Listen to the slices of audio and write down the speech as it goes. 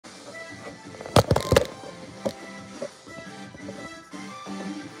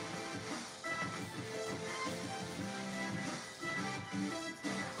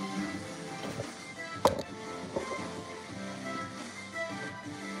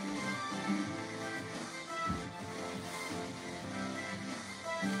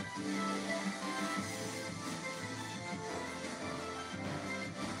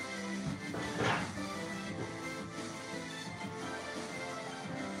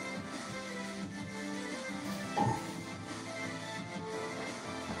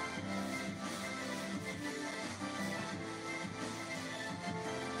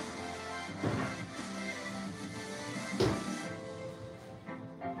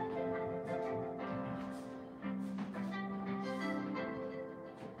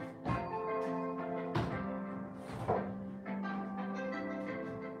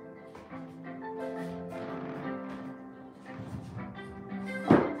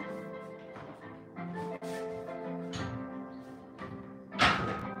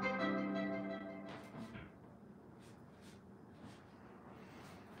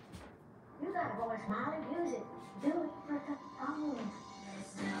smile and use it. Do it for the phone.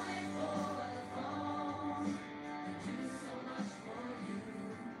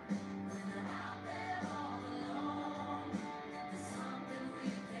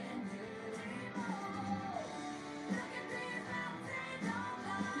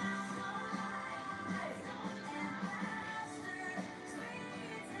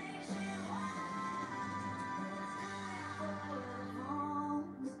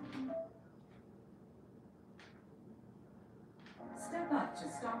 Step up to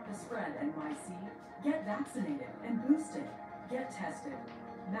stop the spread, NYC. Get vaccinated and boosted. Get tested.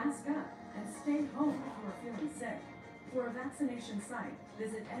 Mask up and stay home if you are feeling sick. For a vaccination site,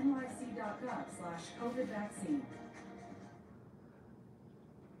 visit nyc.gov/COVID-vaccine.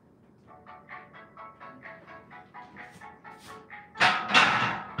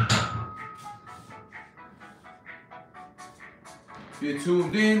 You're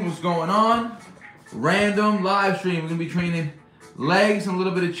tuned in. What's going on? Random live stream. We're gonna be training legs and a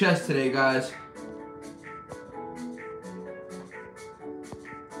little bit of chest today, guys.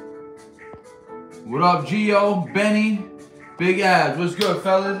 What up, Gio, Benny, Big Abs? What's good,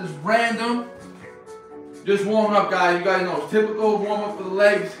 fellas? It's random. Just warming up, guys. You guys know it's typical warm up for the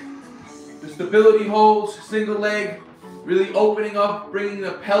legs. The stability holds, single leg, really opening up, bringing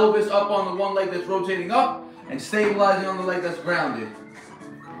the pelvis up on the one leg that's rotating up, and stabilizing on the leg that's grounded.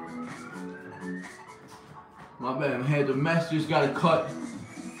 My bad, my hair's a mess, just got a cut.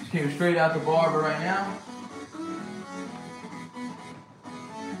 Just came straight out the barber right now.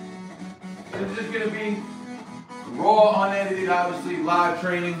 This is just gonna be raw, unedited, obviously, live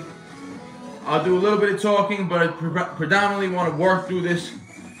training. I'll do a little bit of talking, but I predominantly want to work through this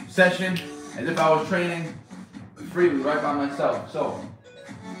session as if I was training freely, right by myself. So,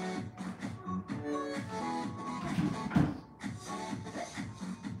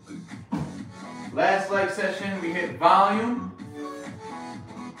 last leg session, we hit volume.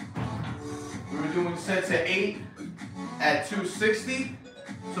 We were doing sets at 8 at 260.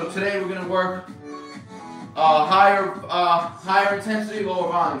 So today we're gonna work higher intensity, lower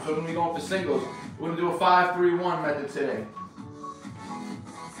volume. So we're gonna be going for singles. We're gonna do a 5-3-1 method today.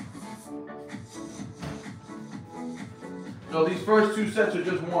 So these first two sets are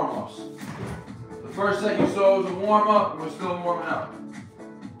just warm-ups. The first set you saw was a warm-up, and we're still warming up.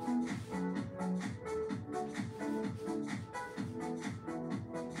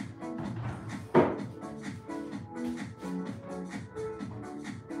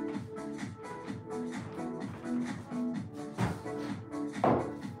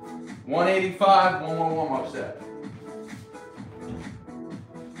 $185, one more warm-up set.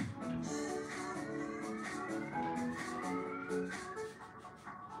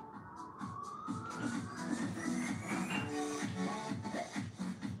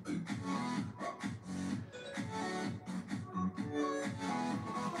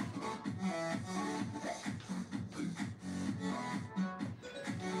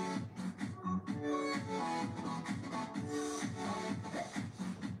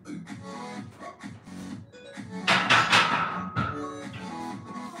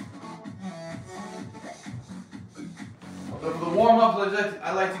 So for the warm-ups,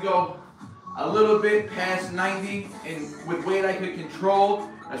 I like to go a little bit past 90, and with weight I could control.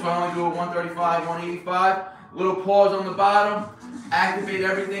 That's why I only do a 135, 185. A little pause on the bottom, activate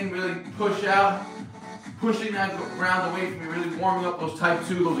everything, really push out, pushing that ground away from me, really warming up those type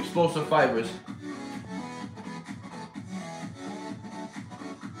 2, those explosive fibers.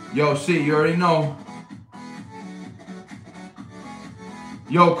 Yo, C, you already know.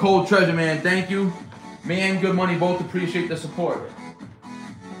 Yo, Cold Treasure, man, thank you. Me and Good Money both appreciate the support.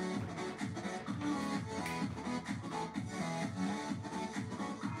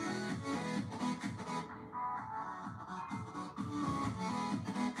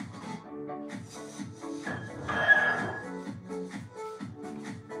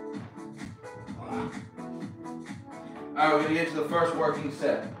 Alright, we're gonna get to the first working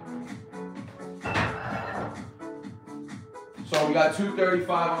set. So we got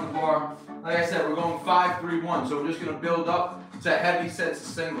 235 on the bar. Like I said, we're going 5-3-1, so we're just gonna build up to heavy sets of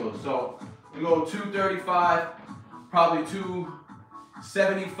singles. So we go 235, probably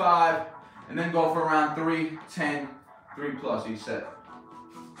 275, and then go for around 3, 10, 3 plus each set.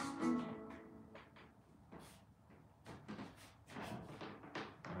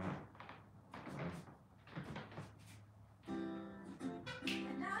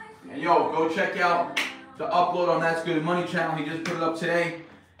 And yo, go check out the upload on That's Good Money channel. He just put it up today.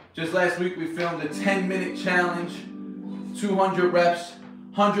 Just last week we filmed a 10-minute challenge, 200 reps,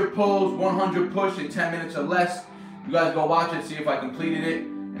 100 pulls, 100 push in 10 minutes or less. You guys go watch it, see if I completed it.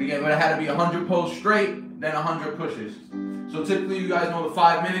 And And again, but it had to be 100 pulls straight, then 100 pushes. So typically you guys know the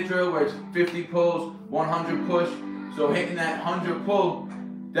 5-minute drill where it's 50 pulls, 100 push. So hitting that 100 pull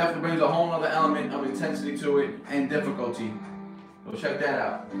definitely brings a whole other element of intensity to it and difficulty. So check that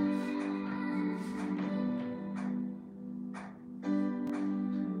out.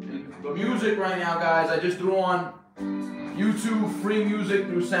 The music right now, guys, I just threw on YouTube free music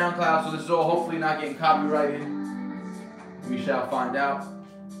through SoundCloud, so this is all hopefully not getting copyrighted. We shall find out.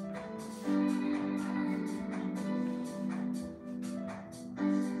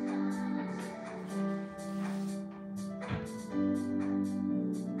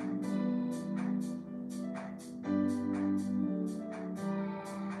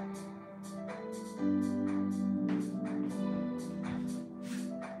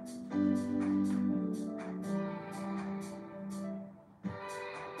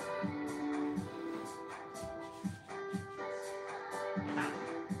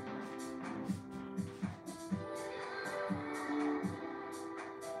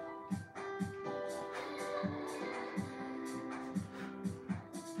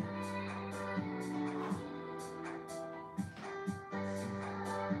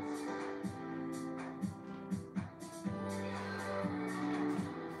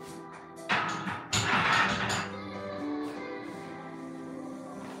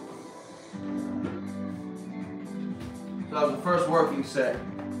 So that was the first working set.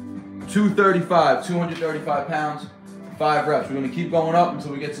 235 pounds, 5 reps. We're going to keep going up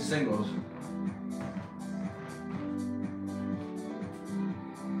until we get to singles.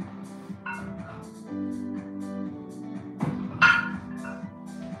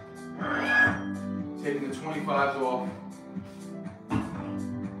 Taking the 25s off.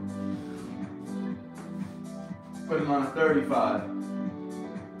 Putting on a 35.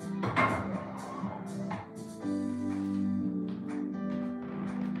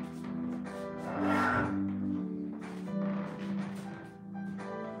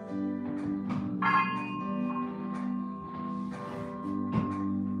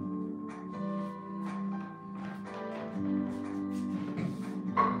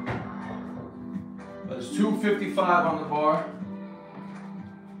 There's 255 on the bar.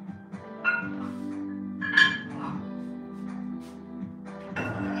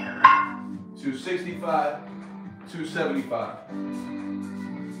 $265, $275.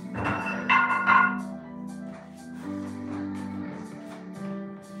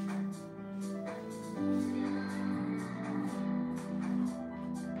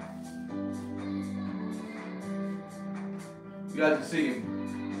 You guys can see him.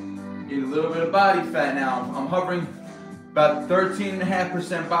 Getting a little bit of body fat now. I'm hovering about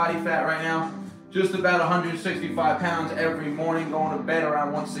 13.5% body fat right now. Just about 165 pounds every morning, going to bed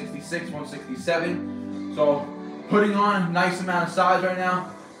around 166, 167. So putting on a nice amount of size right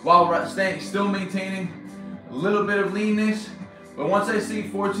now while still maintaining a little bit of leanness. But once I see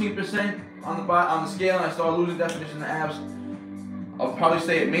 14% on the scale and I start losing definition of the abs, I'll probably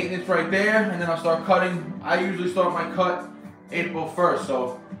stay at maintenance right there, and then I'll start cutting. I usually start my cut April 1st.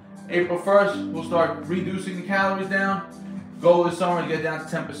 So April 1st, we'll start reducing the calories down. Goal this summer to get down to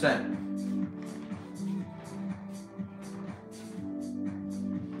 10%.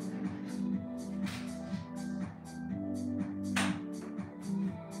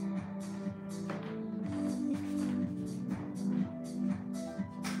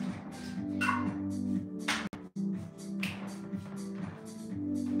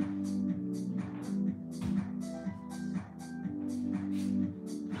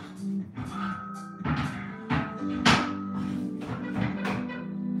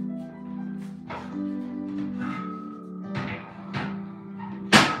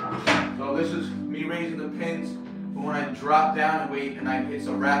 So this is me raising the pins for when I drop down in weight and I hit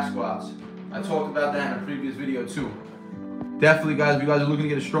some rack squats. I talked about that in a previous video too. Definitely, guys, if you guys are looking to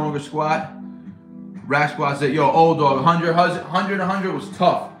get a stronger squat, rack squats that, yo, old dog, 100 was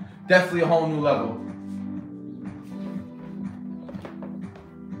tough. Definitely a whole new level.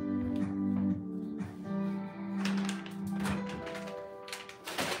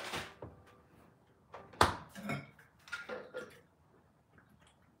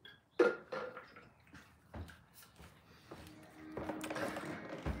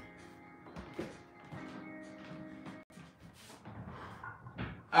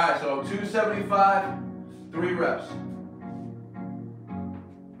 All right, so 275, 3 reps.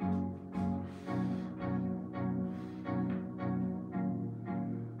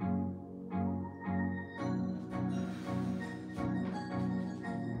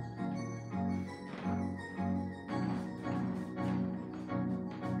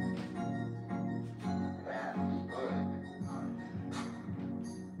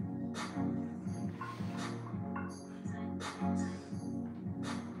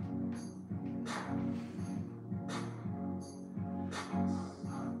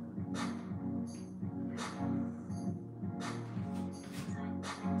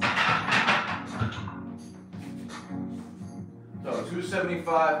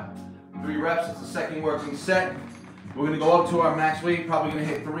 275, 3 reps. It's the second working set. We're gonna go up to our max weight, probably gonna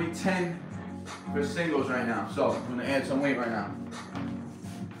hit 310 for singles right now. So I'm gonna add some weight right now.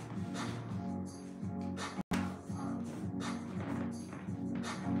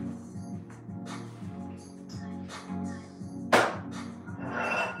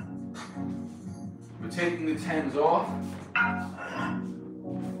 We're taking the 10s off.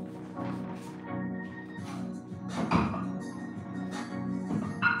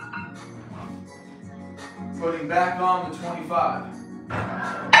 Putting back on the 25.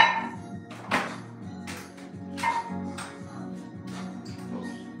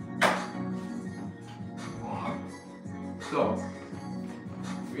 So,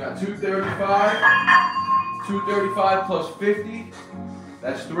 we got 235, 235 plus 50,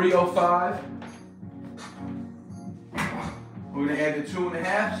 that's 305. We're gonna add the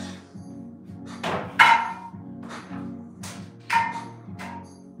 2.5s.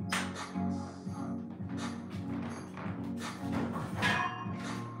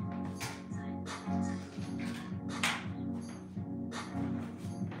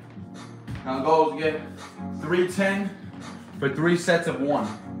 Now the goal is to get 310 for 3 sets of 1.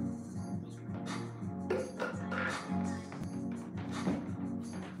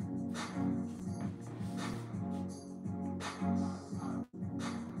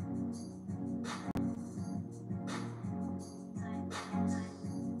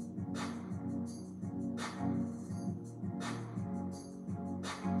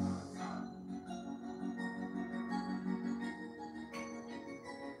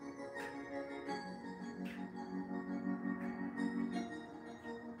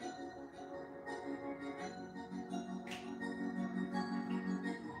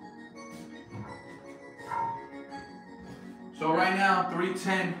 So right now,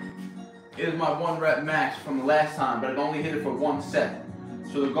 310 is my 1 rep max from the last time, but I've only hit it for 1 set.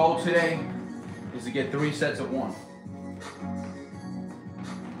 So the goal today is to get 3 sets of 1.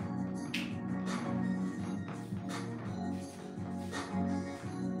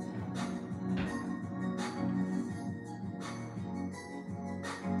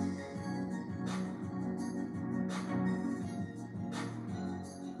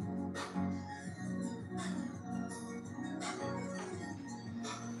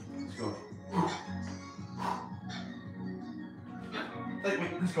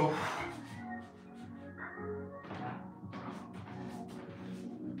 Let's go.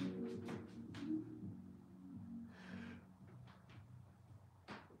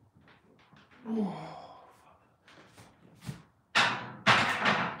 Ooh.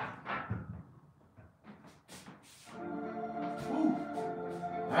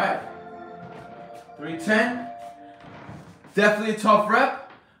 All right, 310. Definitely a tough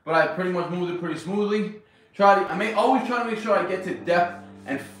rep, but I pretty much moved it pretty smoothly. Always try to make sure I get to depth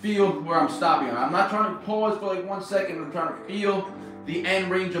and feel where I'm stopping. I'm not trying to pause for like 1 second. I'm trying to feel the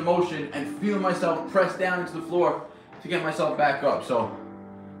end range of motion and feel myself press down into the floor to get myself back up. So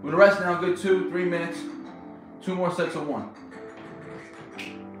I'm gonna rest now, good 2-3 minutes, 2 more sets of 1.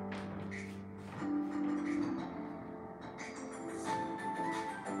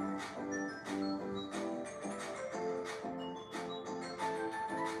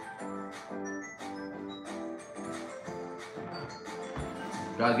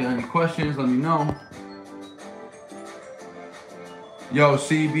 Guys, get any questions, let me know. Yo,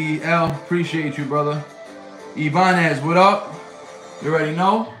 CBL, appreciate you, brother. Ibanez, what up? You already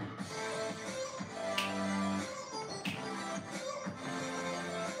know?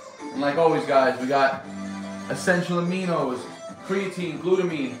 And like always, guys, we got essential aminos, creatine,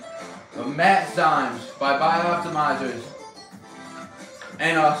 glutamine, maxizymes by Biooptimizers,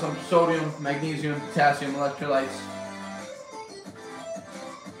 and some sodium, magnesium, potassium electrolytes.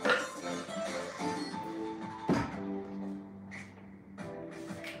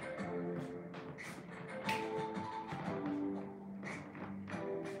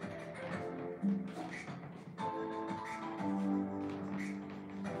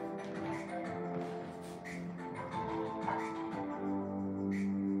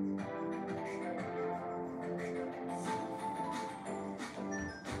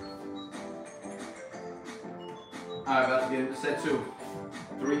 Alright, about to get into set 2.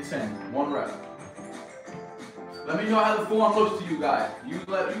 310, 1 rep. Let me know how the form looks to you guys. You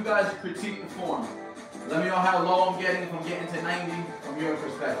guys critique the form. Let me know how low I'm getting, if I'm getting to 90 from your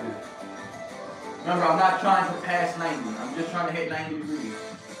perspective. Remember, I'm not trying to pass 90. I'm just trying to hit 90 degrees.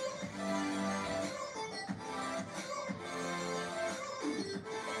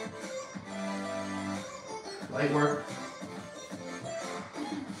 Light work.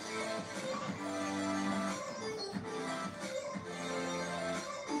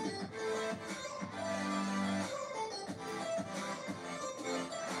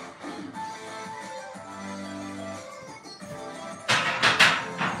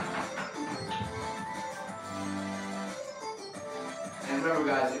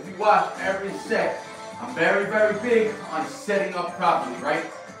 guys, if you watch every set, I'm very, very big on setting up properly, right?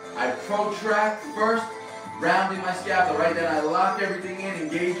 I protract first, rounding my scapula, right? Then I lock everything in,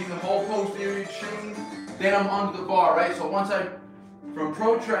 engaging the whole posterior chain. Then I'm under the bar, right? So from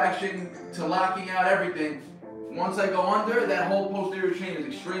protraction to locking out everything, once I go under, that whole posterior chain is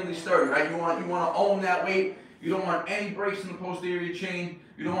extremely sturdy, right? You want to own that weight. You don't want any breaks in the posterior chain.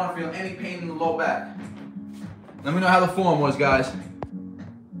 You don't want to feel any pain in the low back. Let me know how the form was, guys.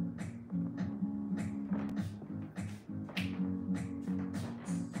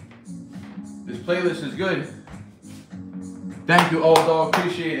 This playlist is good. Thank you, old dog.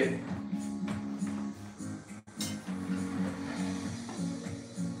 Appreciate it.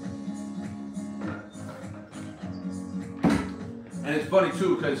 And it's funny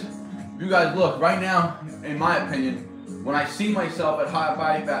too, because you guys look, right now, in my opinion, when I see myself at high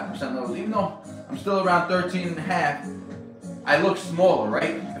body fat percent levels, even though I'm still around 13.5, I look smaller,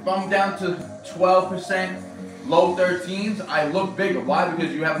 right? If I'm down to 12%, low 13s, I look bigger. Why?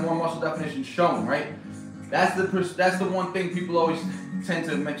 Because you have more muscle definition showing, right? That's the one thing people always tend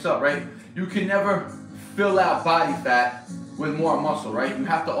to mix up, right? You can never fill out body fat with more muscle, right? You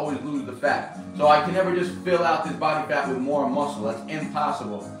have to always lose the fat. So I can never just fill out this body fat with more muscle. That's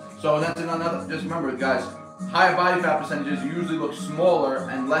impossible. So that's another, just remember guys, higher body fat percentages usually look smaller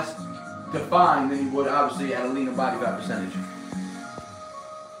and less defined than you would obviously at a leaner body fat percentage.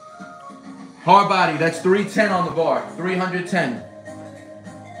 Hard body, that's 310 on the bar, 310.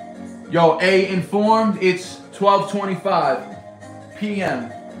 Yo, A informed, it's 12:25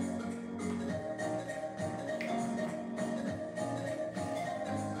 p.m.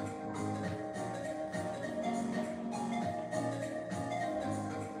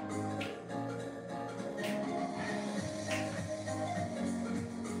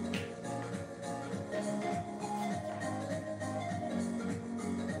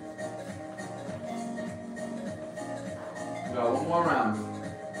 We got one more round,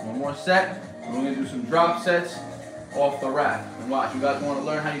 one more set. We're gonna do some drop sets off the rack. And watch, you guys wanna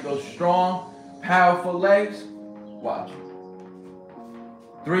learn how you go strong, powerful legs? Watch.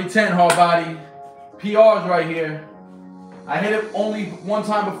 310 hard body, PRs right here. I hit it only one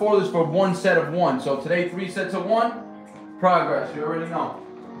time before this for one set of one. So today, 3 sets of 1, progress, you already know.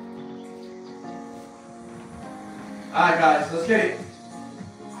 All right guys, let's get it.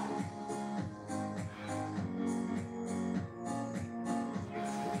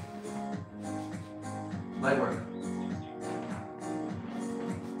 Leg work.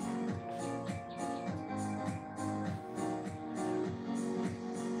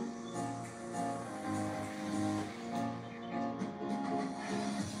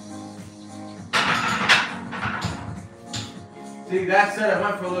 See, that set, I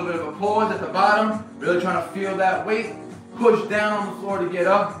went for a little bit of a pause at the bottom, really trying to feel that weight, push down on the floor to get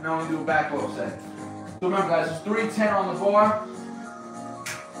up. Now we do a back row set. So remember guys, it's 310 on the bar.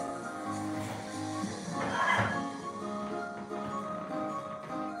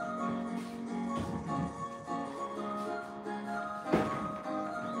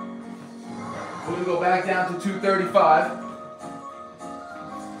 We're gonna go back down to 235.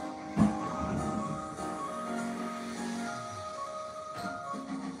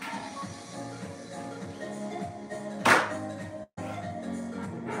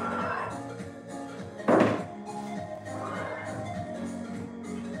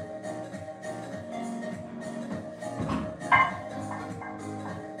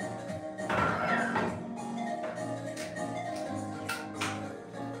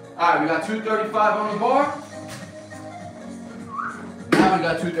 All right, we got 235 on the bar. Now we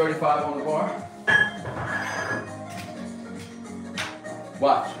got 235 on the bar.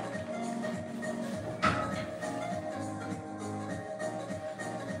 Watch.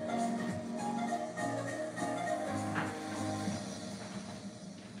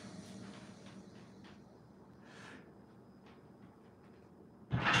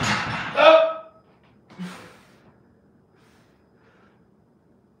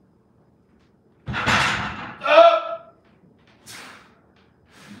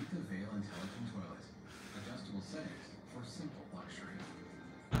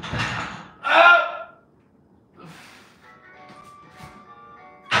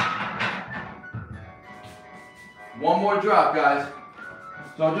 One more drop, guys.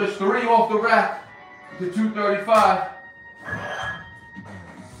 So just 3 off the rack to 235.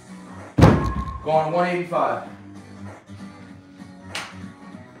 Going 185.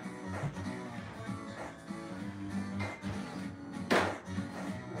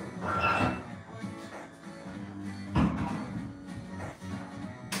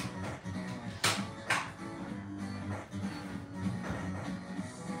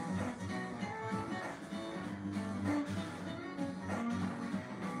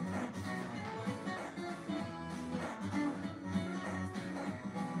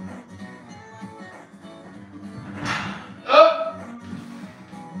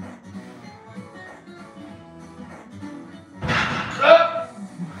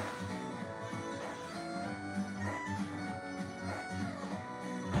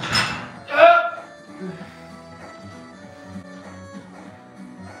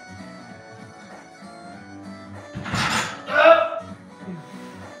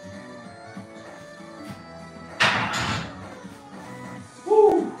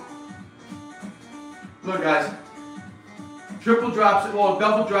 Look guys, triple drop set, well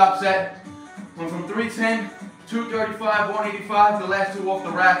double drop set. Went from 310, 235, 185, the last two off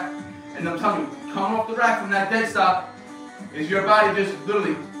the rack. And I'm telling you, coming off the rack from that dead stop is your body just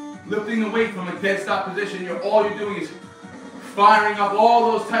literally lifting the weight from a dead stop position. All you're doing is firing up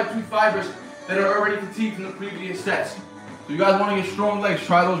all those type 2 fibers that are already fatigued from the previous sets. So you guys want to get strong legs,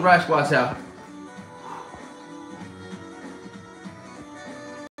 try those rack squats out.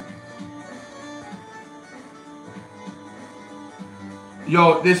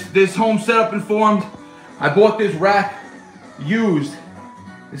 Yo, this home setup informed. I bought this rack used.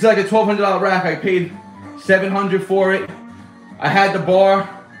 It's like a $1,200 rack. I paid $700 for it. I had the bar,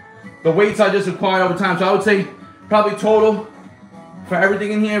 the weights I just acquired over time. So I would say probably total for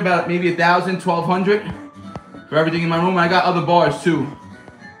everything in here about maybe $1,000, $1,200 for everything in my room. I got other bars too.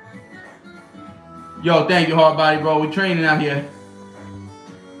 Yo, thank you, hard body, bro. We're training out here.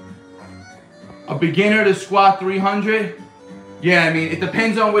 A beginner to squat 300. Yeah, I mean, it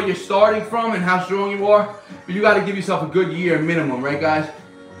depends on where you're starting from and how strong you are, but you got to give yourself a good year minimum, right, guys?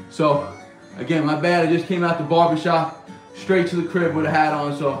 So, again, my bad. I just came out the barbershop, straight to the crib with a hat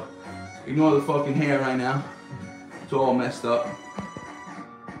on, so ignore the fucking hair right now. It's all messed up.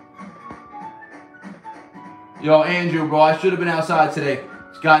 Yo, Andrew, bro, I should have been outside today.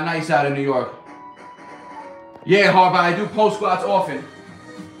 It's got nice out in New York. Yeah, hard body, I do post squats often.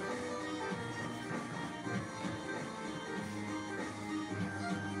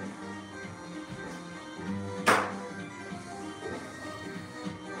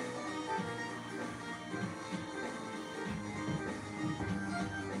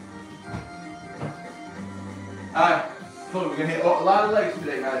 Alright, we're gonna hit a lot of legs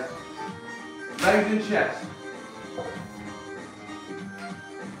today, guys. Legs and chest.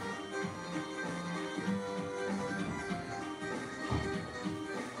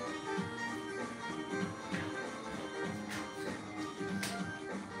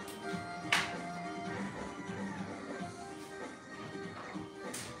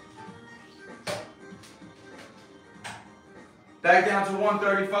 Back down to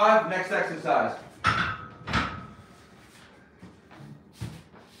 135, next exercise.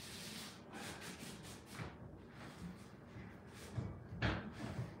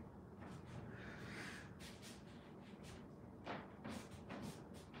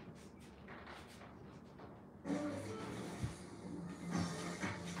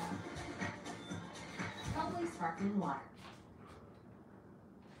 Sparkling water.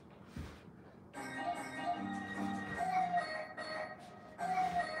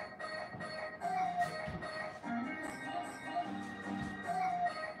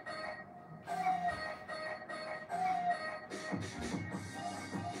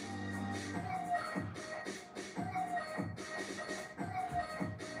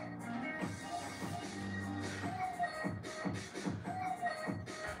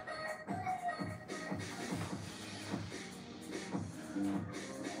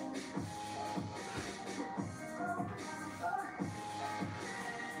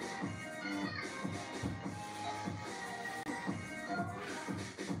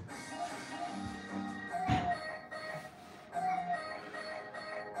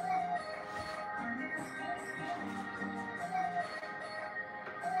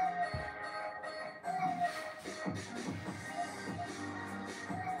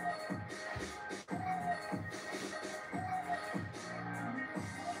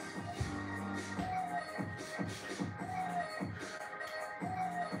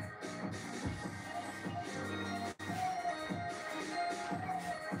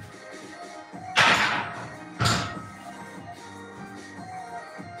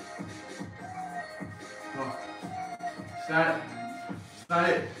 It's not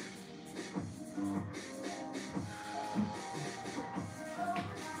it.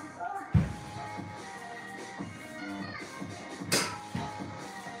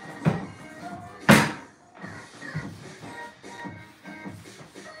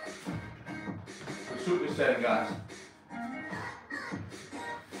 Super setting, guys.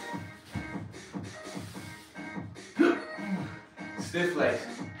 Stiff legs.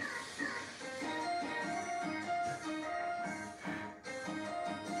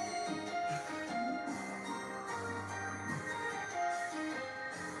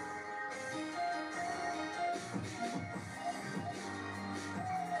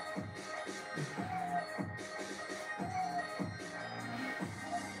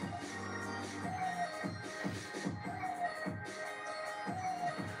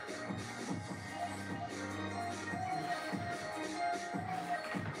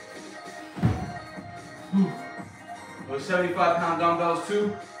 Those 75-pound dumbbells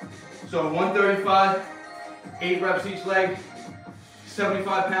too. So 135 8 reps each leg,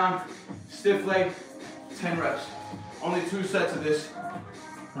 75-pound stiff leg, 10 reps. Only 2 sets of this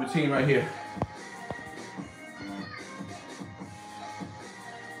routine right here.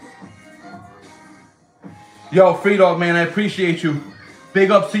 Yo, Free Dog, man, I appreciate you. Big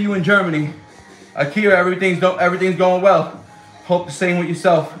ups to you in Germany. Akira, everything's going well. Hope the same with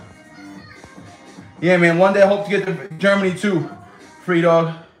yourself. Yeah, man, one day I hope to get to Germany too, Free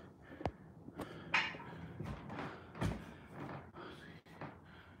Dog.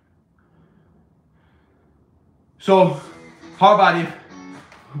 So, hard body,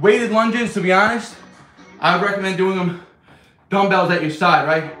 weighted lunges, to be honest, I would recommend doing them dumbbells at your side,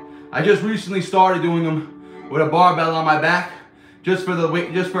 right? I just recently started doing them with a barbell on my back, just for the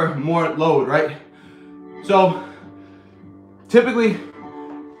weight, just for more load, right? So, typically,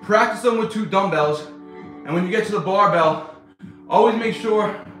 practice them with 2 dumbbells, and when you get to the barbell, always make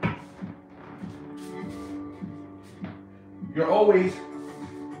sure you're always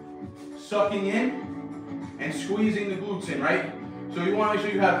sucking in and squeezing the glutes in, right? So you want to make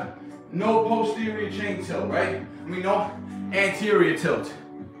sure you have no posterior chain tilt, right? I mean, no anterior tilt.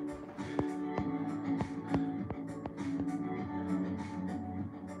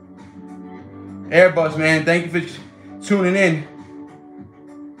 Airbus, man, thank you for tuning in.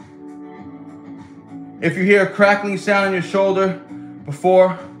 If you hear a crackling sound in your shoulder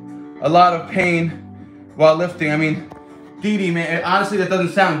before, a lot of pain while lifting, I mean, TDEE, man, honestly, that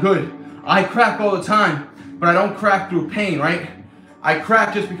doesn't sound good. I crack all the time, but I don't crack through pain, right? I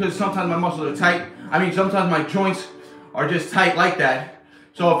crack just because sometimes my muscles are tight. I mean, sometimes my joints are just tight like that.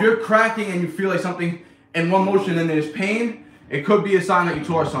 So if you're cracking and you feel like something in one motion and there's pain, it could be a sign that you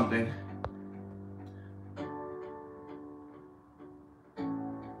tore something.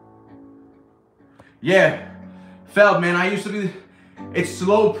 Yeah, Feld, man, I used to be, it's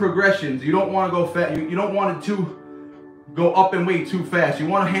slow progressions. You don't want to go fast. You don't want it to go up in weight too fast. You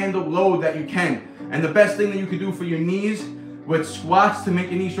want to handle load that you can. And the best thing that you can do for your knees with squats to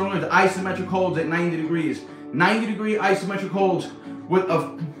make your knees stronger is isometric holds at 90 degrees. 90-degree isometric holds with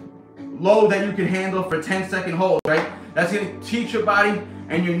a load that you can handle for 10-second holds, right? That's going to teach your body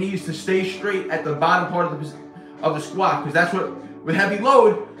and your knees to stay straight at the bottom part of the squat, because that's what, with heavy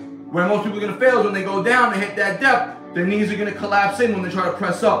load, where most people are going to fail is when they go down, they hit that depth, their knees are going to collapse in when they try to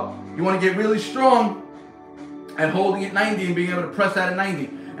press up. You want to get really strong and holding at 90 and being able to press that at 90.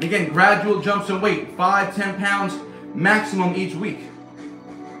 And again, gradual jumps in weight, 5-10 pounds maximum each week.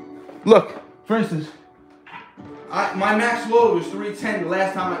 Look, for instance, my max load was 310 the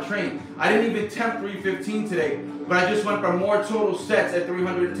last time I trained. I didn't even attempt 315 today, but I just went for more total sets at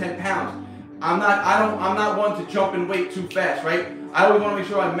 310 pounds. I'm not one to jump in weight too fast, right? I always want to make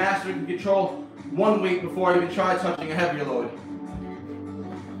sure I master and control one weight before I even try touching a heavier load.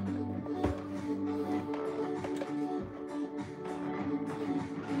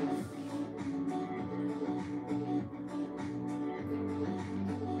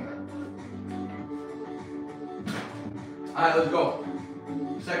 All right, let's go.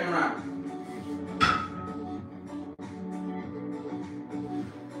 Second round.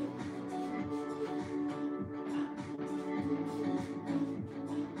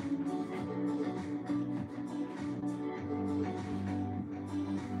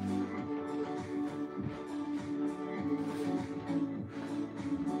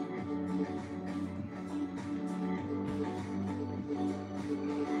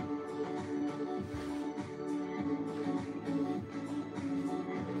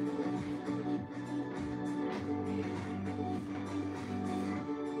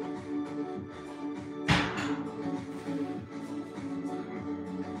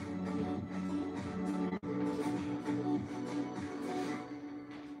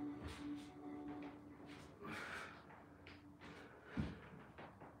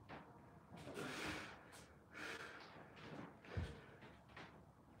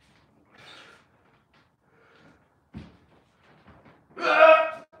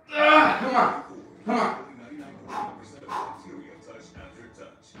 Come on. Come on.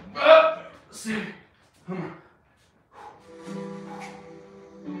 See. Come on.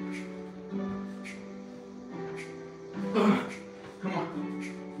 Come on.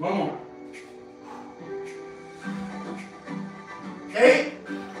 One more. 8.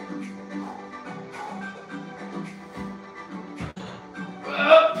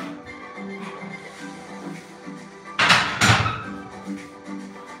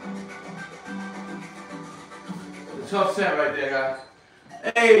 Tough set right there, guys.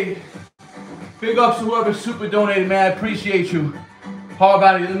 Hey, big ups to whoever super donated, man. I appreciate you. Hard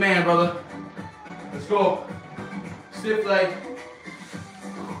body, you're the man, brother. Let's go. Stiff leg.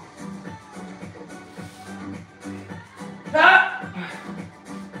 Ah!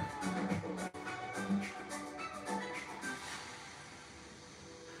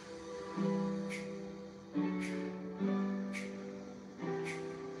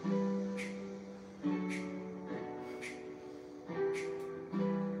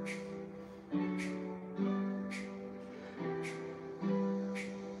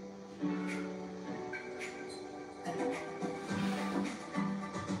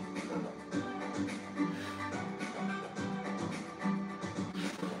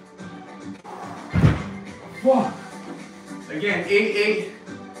 Whoa. Again, 8, 8,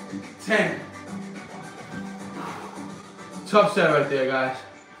 10. Tough set right there, guys.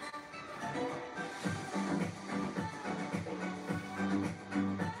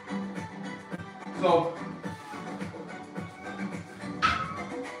 So,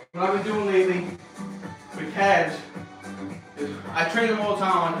 what I've been doing lately with calves is I train them all the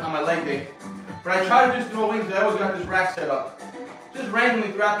time on my leg day. But I try to just throw in because I always got this rack set up. Just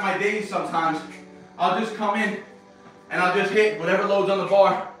randomly throughout my days sometimes, I'll just come in and I'll just hit whatever loads on the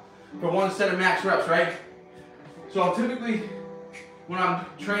bar for one set of max reps, right? So typically, when I'm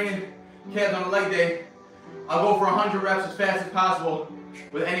training calves on a leg day, I'll go for 100 reps as fast as possible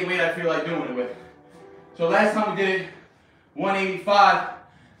with any weight I feel like doing it with. So last time we did it, 185,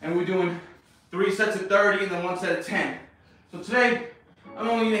 and we're doing 3 sets of 30 and then 1 set of 10. So today, I'm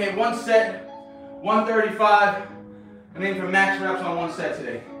only gonna hit 1 set, 135, and aim for max reps on 1 set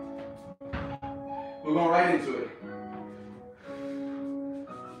today. We're going right into it.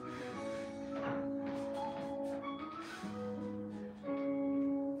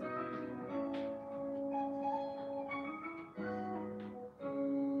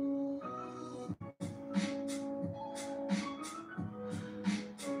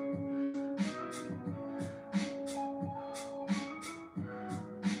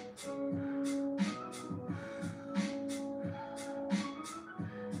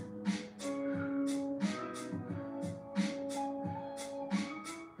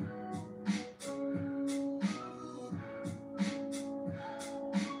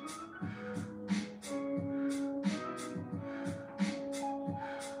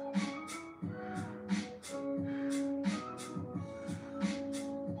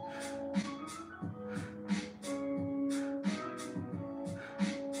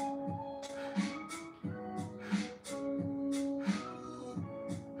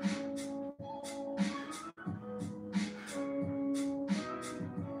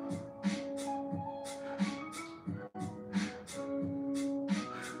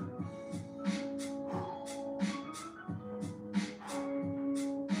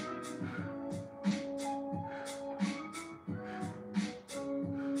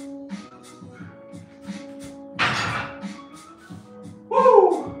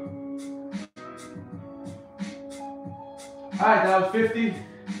 Alright, that was 50,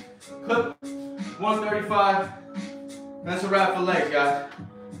 clip 135, that's a wrap for legs, guys.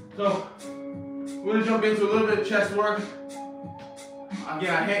 So, we're gonna jump into a little bit of chest work.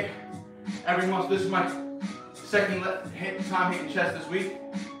 Again, I hit every muscle. This is my second time hitting chest this week.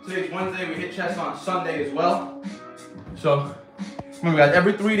 Today's Wednesday, we hit chest on Sunday as well. So, remember guys,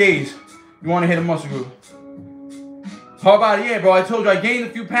 every 3 days, you wanna hit a muscle group. Hard body, yeah, bro, I told you I gained a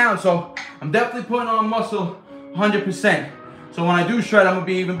few pounds, so I'm definitely putting on muscle 100%. So when I do shred, I'm gonna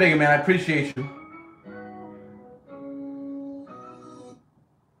be even bigger, man. I appreciate you.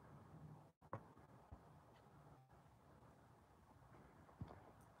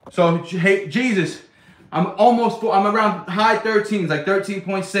 So, hey, Jesus, I'm around high 13s, like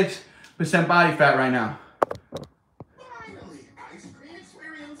 13.6% body fat right now. Finally, ice cream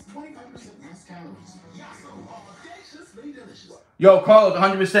experience, 25% less calories. Yeah, so audaciously delicious. Yo, Carlos,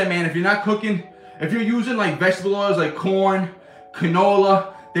 100%, man. If you're not cooking, if you're using like vegetable oils like corn,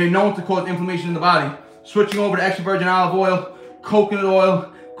 canola, they're known to cause inflammation in the body. Switching over to extra virgin olive oil, coconut oil,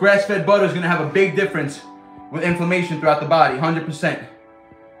 grass-fed butter is gonna have a big difference with inflammation throughout the body, 100%.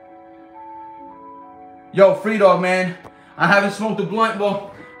 Yo, Free Dog, man. I haven't smoked a blunt,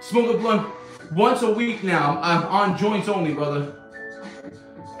 well, smoke a blunt once a week now. I'm on joints only, brother.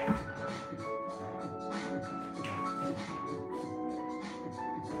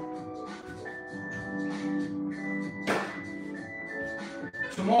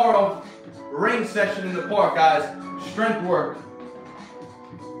 Tomorrow, ring session in the park, guys. Strength work.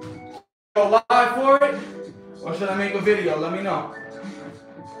 Go live for it, or should I make a video? Let me know.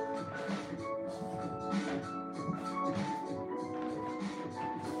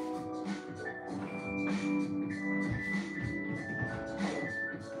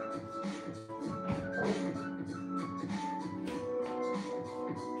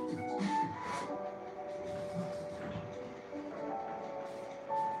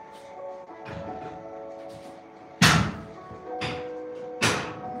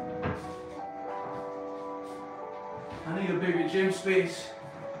 gym space.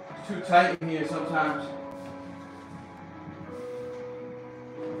 It's too tight in here sometimes.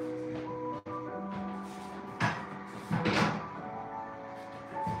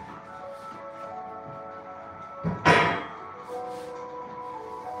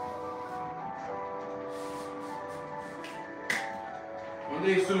 One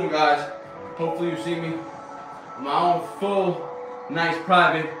day soon, guys. Hopefully you see me in my own full, nice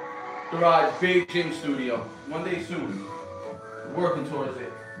private garage, big gym studio. One day soon. We're working towards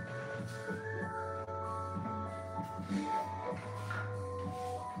it.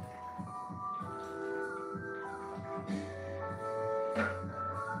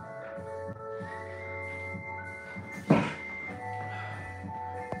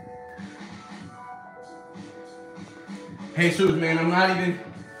 Hey, Suze, man, I'm not even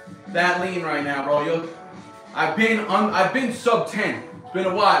that lean right now, bro. I've been sub 10. It's been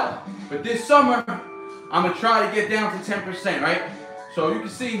a while, but this summer I'm gonna try to get down to 10%, right? So you can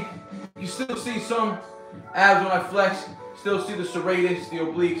see, you still see some abs when I flex, still see the serratus, the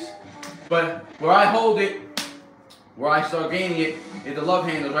obliques, but where I hold it, where I start gaining it, is the love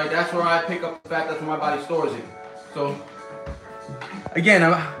handles, right? That's where I pick up the fat. That's where my body stores it. So again,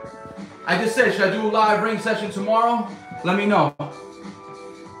 I just said, should I do a live ring session tomorrow? Let me know.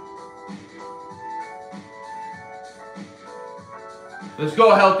 Let's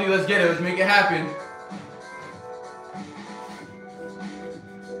go, healthy. Let's get it. Let's make it happen.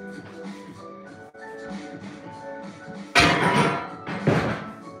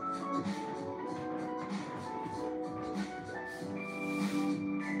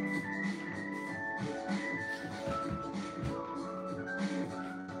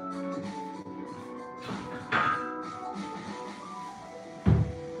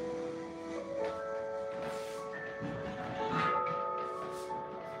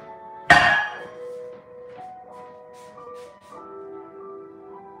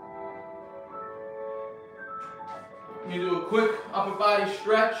 You do a quick upper body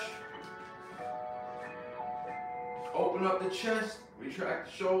stretch. Open up the chest, retract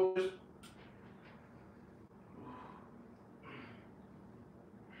the shoulders.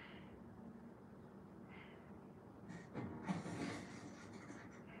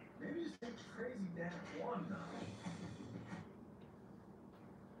 Maybe just take crazy down one notch.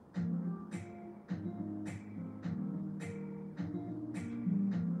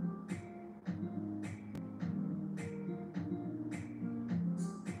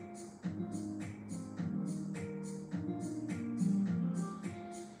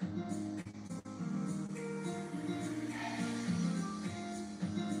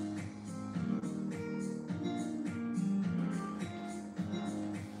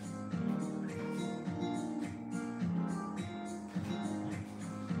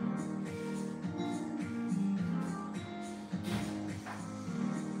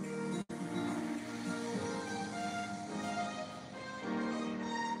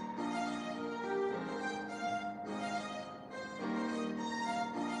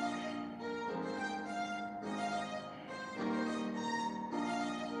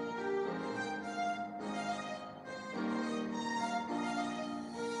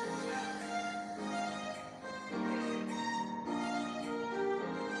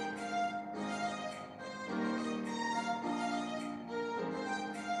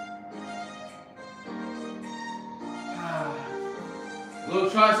 Little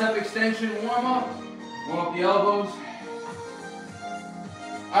tricep extension warm up. Warm up the elbows.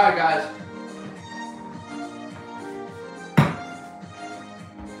 All right, guys.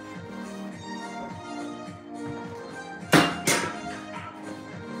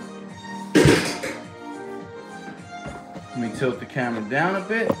 Let me tilt the camera down a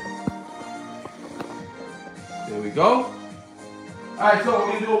bit. There we go. All right, so we're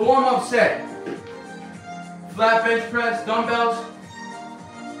gonna do a warm-up set. Flat bench press, dumbbells.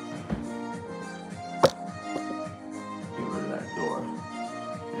 Get rid of that door.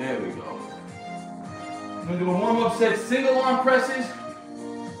 There we go. We're gonna do a warm-up set, single arm presses,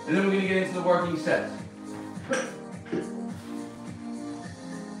 and then we're gonna get into the working sets.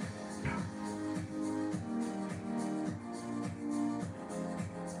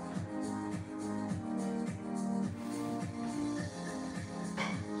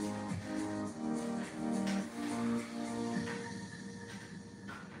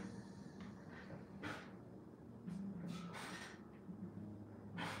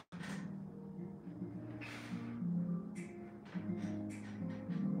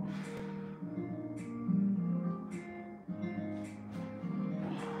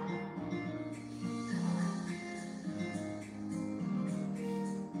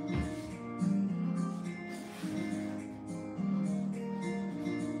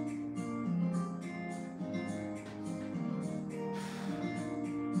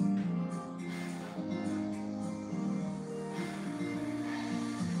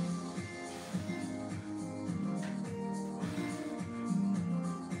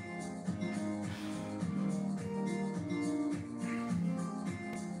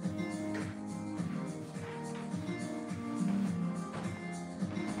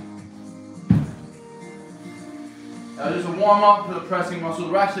 Now just a warm up for the pressing muscles.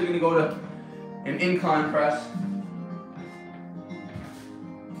 We're actually going to go to an incline press.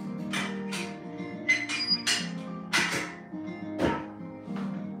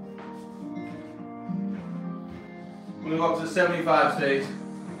 We're going to go up to 75 stays.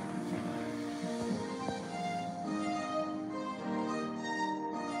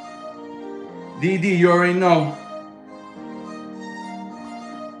 DD, you already know.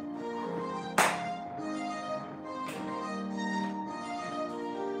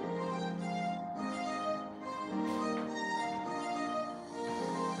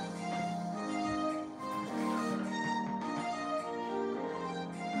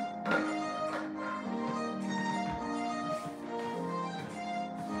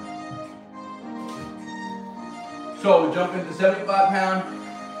 So we jump into 75-pound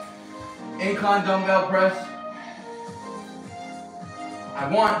incline dumbbell press.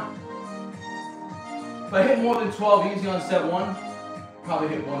 If I hit more than 12 easy on set 1, probably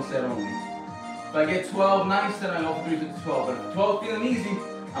hit 1 set only. If I get 12 nice, then I go for 3 sets to 12. But if 12 feeling easy,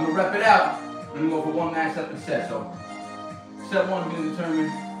 I'm gonna rep it out. I'm gonna go for 1 max up the set. So set 1 is gonna determine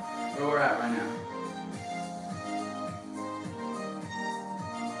where we're at right now.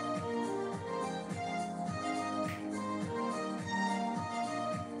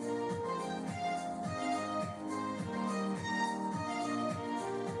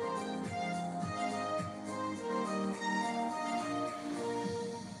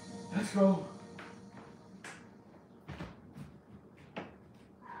 Let's go.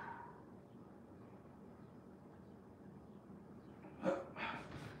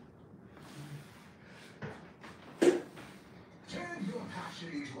 Turn your passion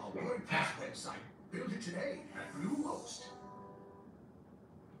into a WordPress website. Build it today at Bluehost.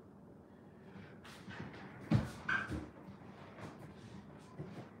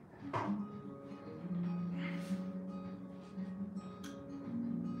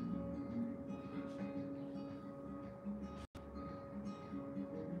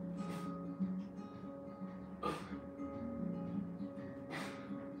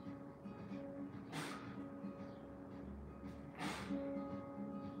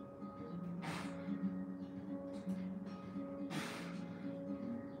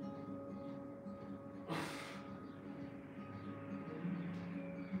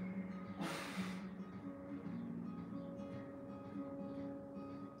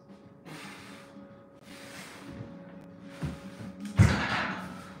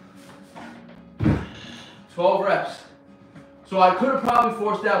 Twelve reps. So I could have probably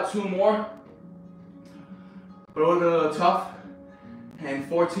forced out 2 more, but it would have been a little tough. And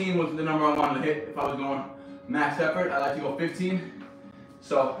 14 was the number I wanted to hit if I was going max effort. I like to go 15.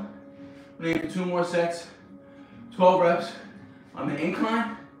 So I'm gonna do 2 more sets, 12 reps on the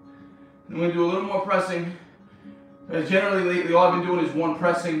incline. I'm gonna do a little more pressing. Generally lately, all I've been doing is 1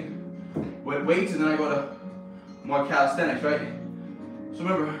 pressing with weights, and then I go to more calisthenics, right? So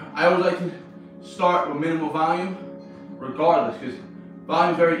remember, I always like to start with minimal volume, regardless, because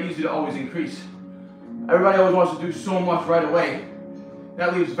volume is very easy to always increase. Everybody always wants to do so much right away.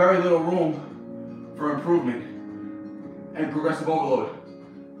 That leaves very little room for improvement and progressive overload.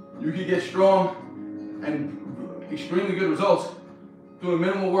 You can get strong and extremely good results doing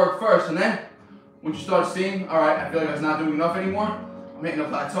minimal work first, and then once you start seeing, all right, I feel like it's not doing enough anymore, I'm hitting a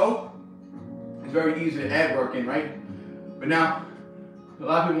plateau, it's very easy to add work in, right? But now, a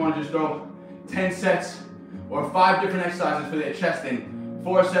lot of people want to just throw 10 sets or 5 different exercises for their chest in.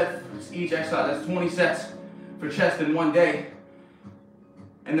 4 sets each exercise, that's 20 sets for chest in 1 day.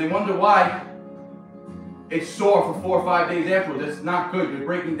 And they wonder why it's sore for 4 or 5 days afterwards. That's not good. You're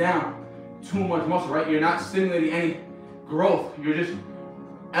breaking down too much muscle, right? You're not stimulating any growth. You're just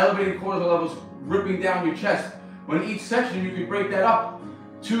elevating cortisol levels, ripping down your chest. When each section, you could break that up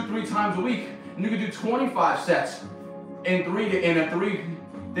 2-3 times a week, and you could do 25 sets in a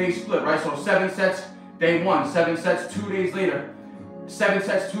 3-day split, right? So 7 sets day 1, 7 sets 2 days later, 7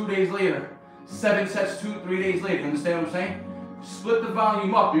 sets 2 days later, 7 sets 3 days later. You understand what I'm saying? Split the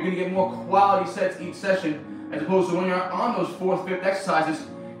volume up. You're gonna get more quality sets each session, as opposed to when you're on those 4th, 5th exercises,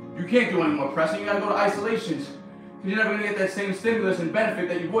 you can't do any more pressing. You gotta go to isolations, because you're never gonna get that same stimulus and benefit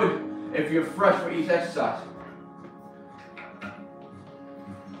that you would if you're fresh for each exercise.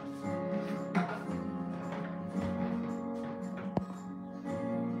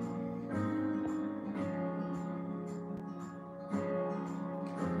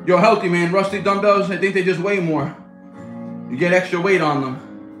 You're healthy, man. Rusty dumbbells, I think they just weigh more. You get extra weight on them.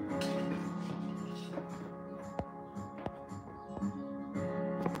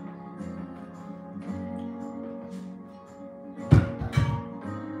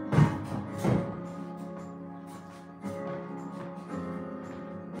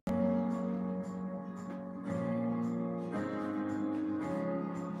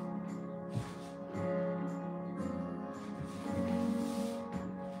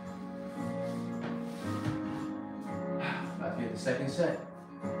 hit the second set.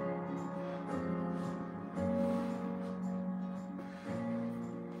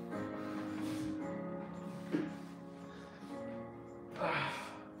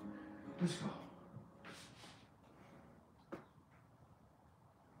 Let's go.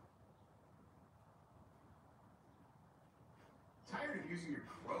 Tired of using your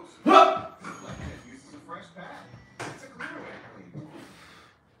gross? Like it uses a fresh pad. It's a clear way clean.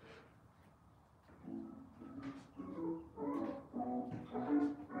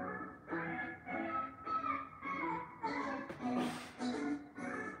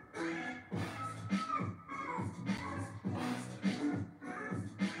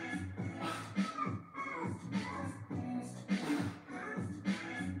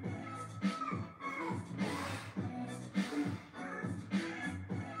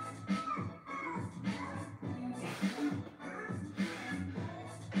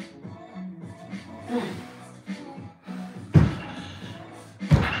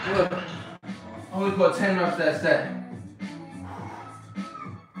 Look, only put 10 reps that set.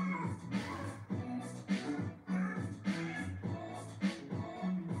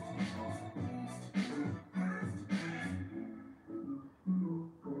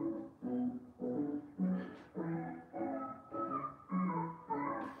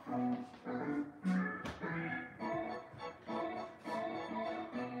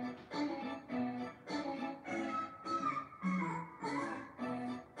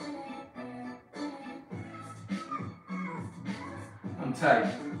 I'm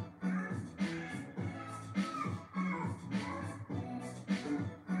tight.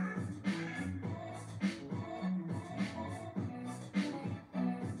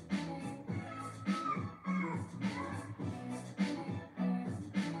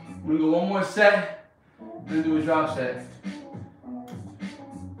 We're gonna go one more set, then do a drop set.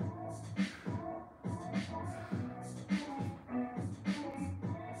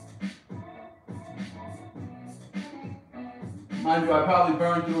 Mind you, I probably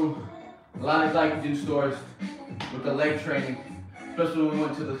burned through a lot of glycogen stores with the leg training, especially when we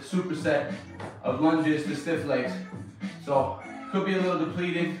went to the superset of lunges to stiff legs. So, could be a little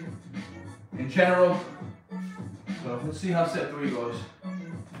depleted in general. So, let's see how set 3 goes.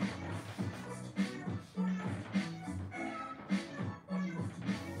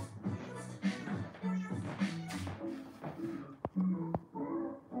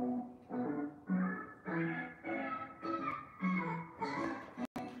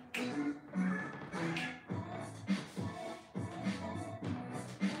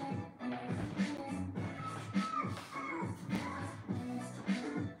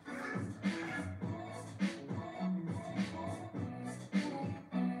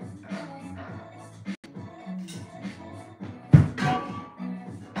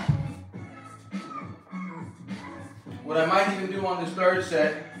 What I might even do on this third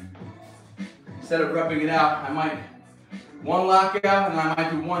set, instead of repping it out, I might one lockout and I might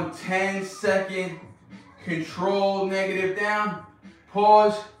do one 10-second control negative down,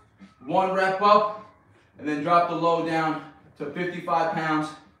 pause, 1 rep up, and then drop the load down to 55 pounds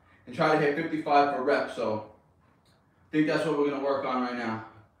and try to hit 55 per rep. So I think that's what we're gonna work on right now.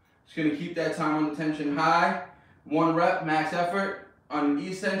 Just gonna keep that time on the tension high, 1 rep, max effort on an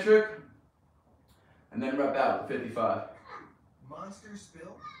eccentric, and then rep out to 55. Monster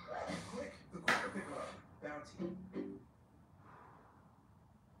spill? Quick, the quicker pick up. Bounty.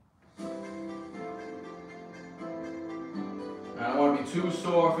 And I don't want to be too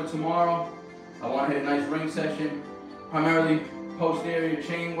sore for tomorrow. I want to hit a nice ring session, primarily posterior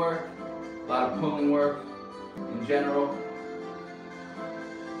chain work, a lot of pulling work in general.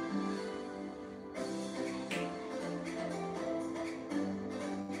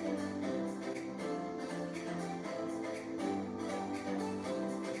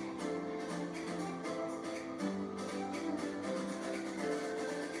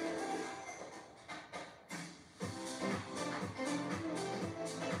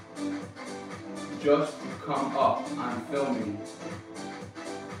 Just come up. I'm filming.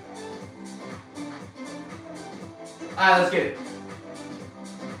 Alright, let's get it.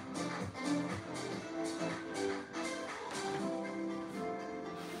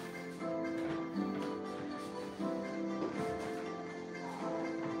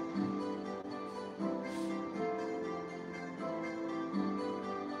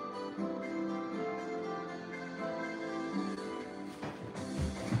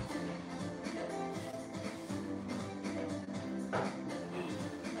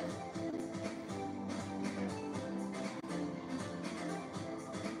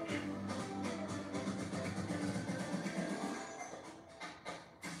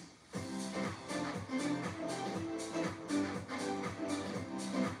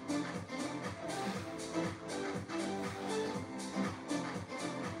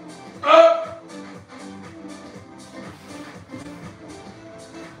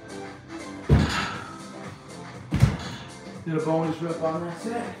 Did a bonus rep on that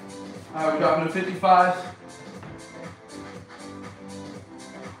set. All right, we're dropping to 55s.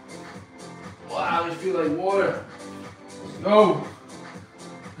 Wow, this feels like water. Let's go.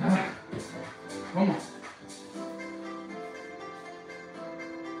 Come on.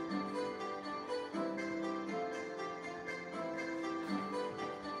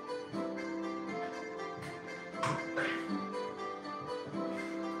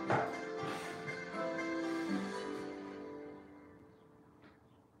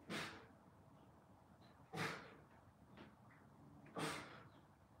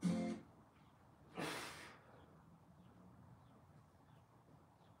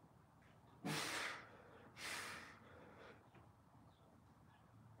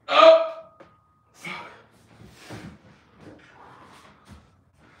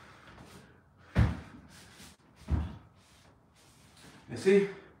 You see,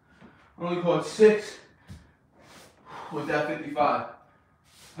 I only caught 6 with that 55.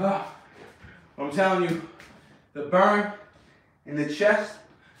 I'm telling you, the burn in the chest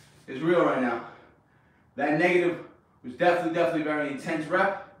is real right now. That negative was definitely very intense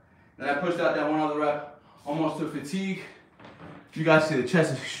rep. And I pushed out that one other rep almost to fatigue. You guys see the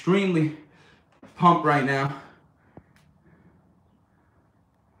chest is extremely pumped right now.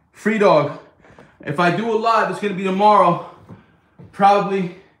 Free dog. If I do a live, it's gonna be tomorrow.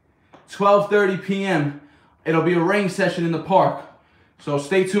 Probably 12:30 p.m. It'll be a range session in the park. So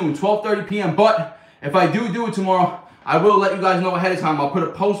stay tuned, 12:30 p.m. But if I do it tomorrow, I will let you guys know ahead of time. I'll put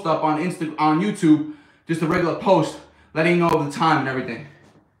a post up on YouTube, just a regular post, letting you know the time and everything.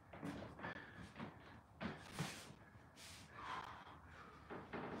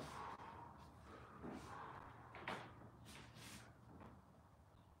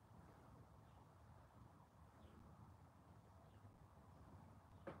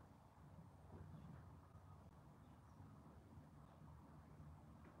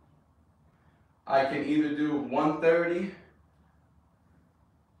 I can either do 130.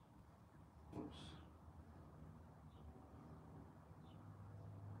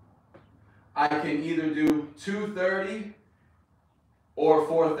 I can either do 230 or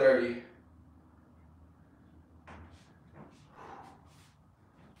 430.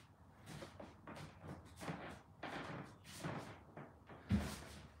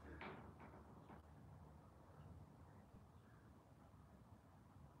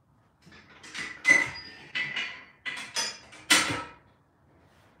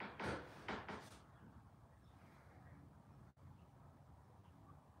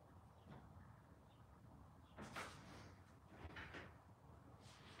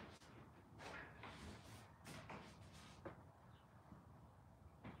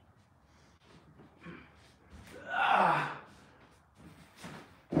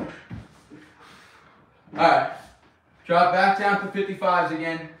 Alright, drop back down to 55s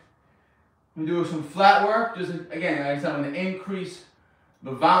again. I'm doing some flat work, just again, like I said, I'm going to increase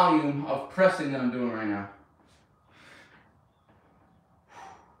the volume of pressing that I'm doing right now.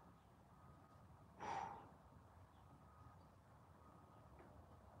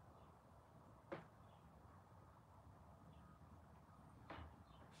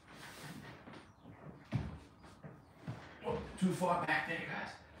 Oh, too far back there, guys.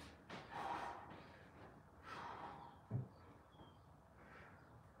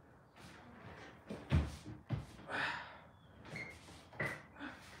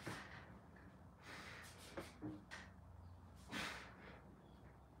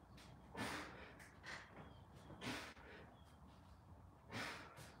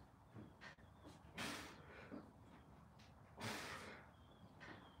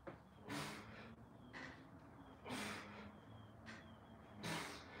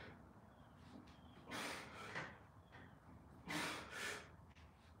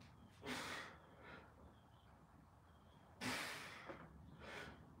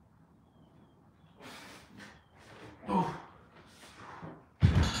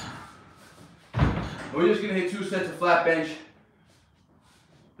 We're just going to hit 2 sets of flat bench.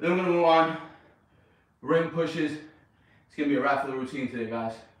 Then we're going to move on. Ring pushes. It's going to be a wrap for the routine today,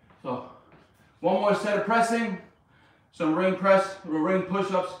 guys. So, one more set of pressing. Some ring press, ring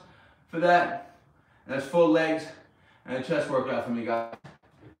push-ups for that. And that's full legs and a chest workout for me, guys.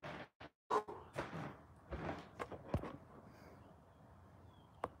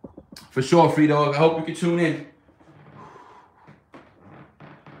 For sure, Free Dog. I hope you can tune in.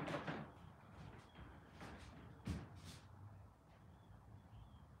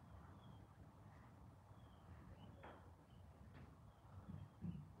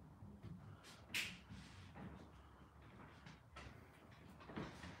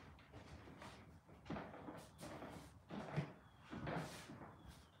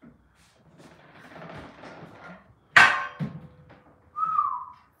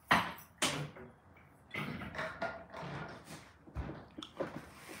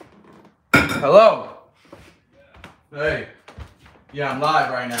 Hello. Hey. Yeah, I'm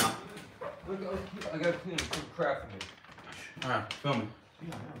live right now. I gotta clean some crap for me. Alright, film me.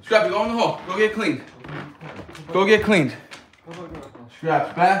 Scrappy, go in the hall. Go get cleaned. Go get cleaned.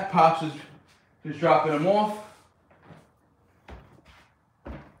 Scrap's back. Pops is just dropping him off.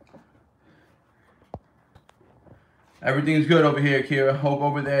 Everything's good over here, Kira. Hope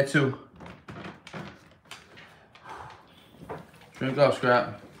over there too. Drink up,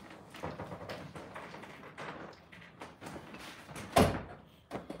 Scrap.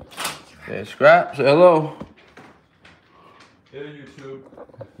 There's Scrap. Say hello. Hey, YouTube.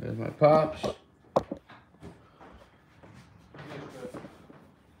 There's my pops.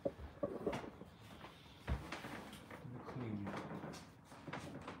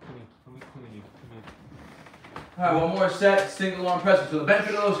 Alright, one more set, single arm presses. So the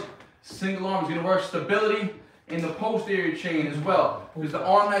benefit of those single arms is going to work stability in the posterior chain as well. Because the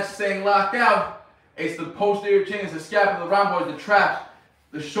arm that's staying locked out, it's the posterior chain, it's the scapula, the rhomboids, the traps,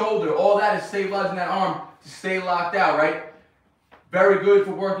 the shoulder, all that is stabilizing that arm to stay locked out, right? Very good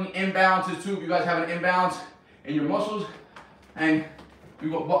for working imbalances too. If you guys have an imbalance in your muscles, and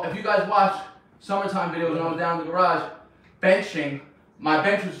if you guys watch summertime videos when I was down in the garage, benching, my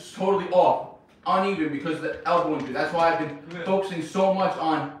bench was totally off, uneven because of the elbow injury. That's why I've been focusing so much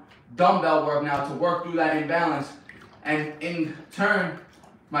on dumbbell work now to work through that imbalance. And in turn,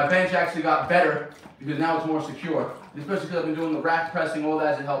 my bench actually got better because now it's more secure. Especially because I've been doing the rack pressing, all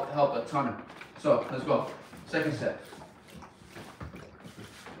that has helped a ton. So let's go. Second set.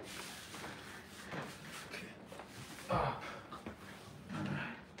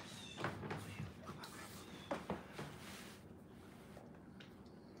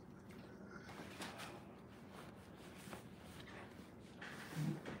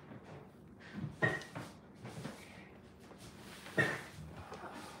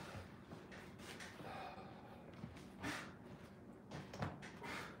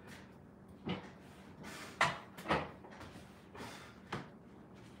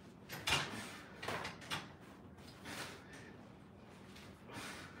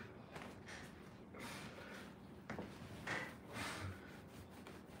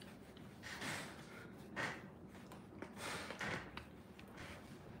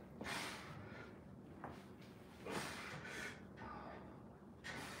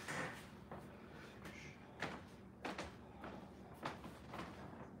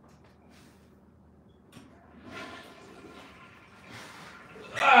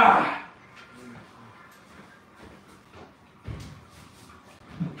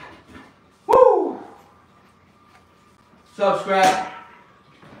 Woo! What's up, Scrap?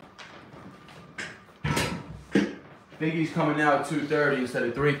 Biggie's coming now at 2:30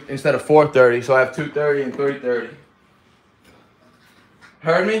 instead of 4:30, so I have 2:30 and 3:30.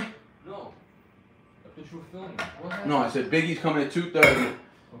 Heard me? No. I thought you were filming. What happened? No, I said Biggie's coming at 2:30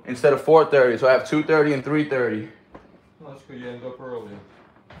 instead of 4:30, so I have 2:30 and 3:30. Oh, that's good. You ended up early.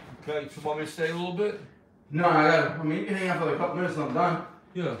 Okay, so you want me to stay a little bit? No, I mean, you can hang out for like a couple minutes and I'm done.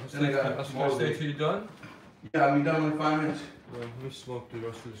 Yeah. Then I got I'll tomorrow stay day. till you're done? Yeah, I'll be done in like 5 minutes. Well, let me smoke the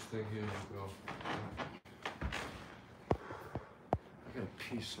rest of this thing here as we go. I gotta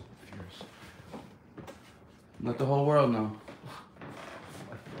pee so fierce. Let the whole world know.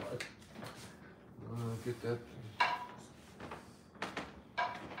 Get that.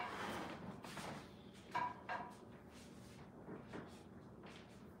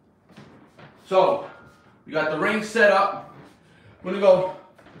 So, we got the ring set up. We're gonna go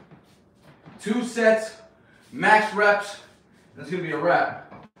 2 sets, max reps. That's gonna be a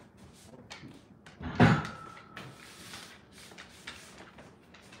wrap.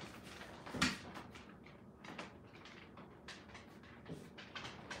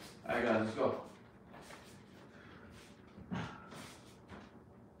 Alright guys, let's go.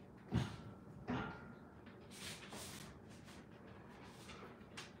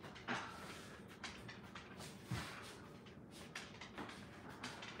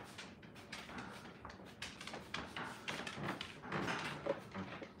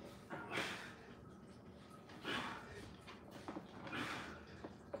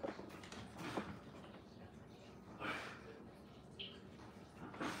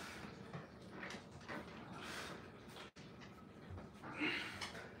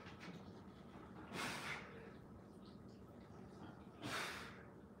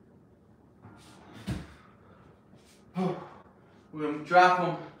 We're going to drop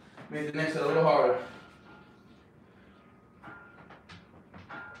them, make the next set a little harder.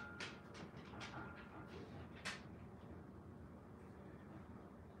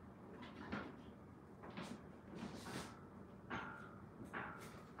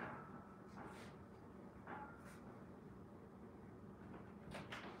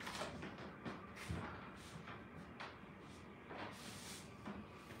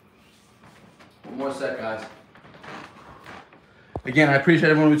 One more set, guys. Again, I appreciate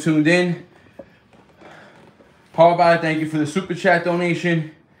everyone who tuned in. Hardbody, thank you for the super chat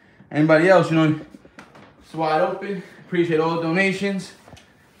donation. Anybody else, you know, it's wide open. Appreciate all the donations.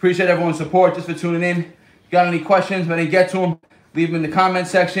 Appreciate everyone's support just for tuning in. Got any questions, but I didn't get to them, leave them in the comment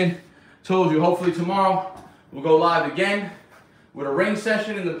section. Told you, hopefully tomorrow we'll go live again with a ring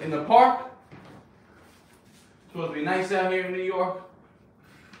session in the park. Supposed to be nice out here in New York.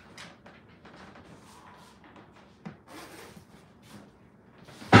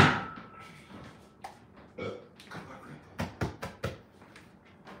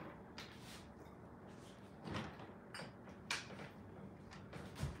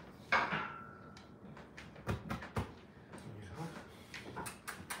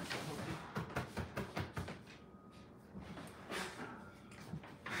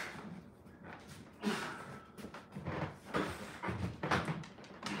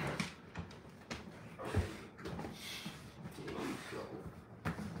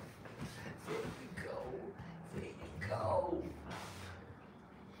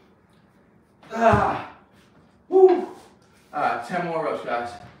 Woo. 10 more reps,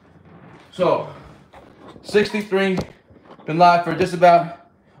 guys. So, 63, been live for just about,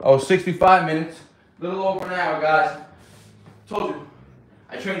 65 minutes. A little over an hour, guys. Told you,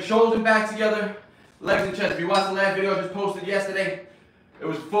 I trained shoulders and back together, legs and chest. If you watched the last video I just posted yesterday, it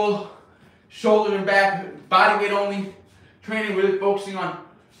was full shoulder and back, body weight only training, really focusing on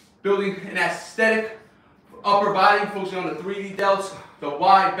building an aesthetic upper body, focusing on the 3D delts, the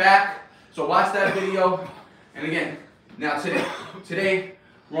wide back. So watch that video. And again, now today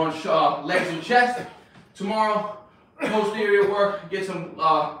we're on legs and chest. Tomorrow, posterior work, get some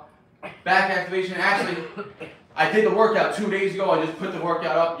back activation. Actually, I did the workout 2 days ago. I just put the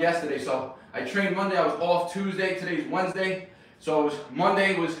workout up yesterday. So I trained Monday. I was off Tuesday. Today's Wednesday. So it was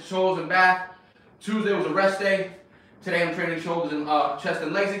Monday was shoulders and back. Tuesday was a rest day. Today I'm training shoulders and chest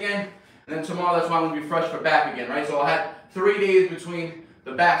and legs again. And then tomorrow, that's why I'm going to be fresh for back again, right? So I had 3 days between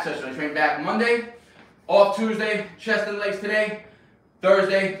the back session. I trained back Monday, off Tuesday, chest and legs today,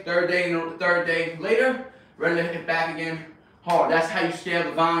 Thursday, third day later, ready to hit back again hard. That's how you scale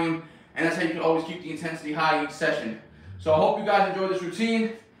the volume, and that's how you can always keep the intensity high each session. So I hope you guys enjoy this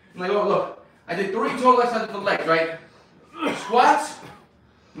routine. And like, oh, look, I did 3 total exercises for the legs, right? Squats,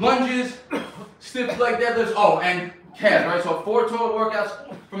 lunges, stiff leg deadlifts, and calves, right? So 4 total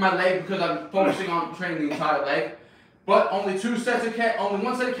workouts for my leg because I'm focusing on training the entire leg. But only 2 sets of calf, only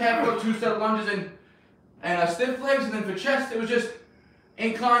 1 set of calf work, 2 sets of lunges and stiff legs. And then for chest, it was just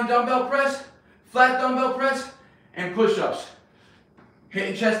incline dumbbell press, flat dumbbell press, and push-ups.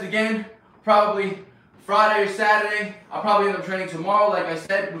 Hitting chest again, probably Friday or Saturday. I'll probably end up training tomorrow, like I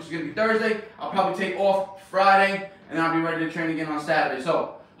said, which is going to be Thursday. I'll probably take off Friday, and then I'll be ready to train again on Saturday.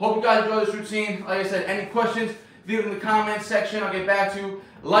 So, hope you guys enjoy this routine. Like I said, any questions, leave it in the comments section. I'll get back to you.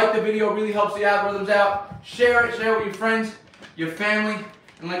 Like the video, really helps the algorithms out. Share it with your friends, your family.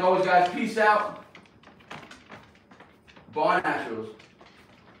 And like always, guys, peace out. BARNATURALS.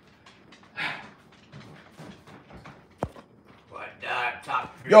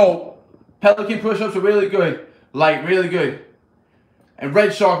 Yo, Pelican push-ups are really good. Like, really good. And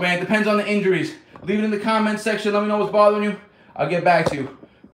Red Shark, man, it depends on the injuries. Leave it in the comments section. Let me know what's bothering you. I'll get back to you.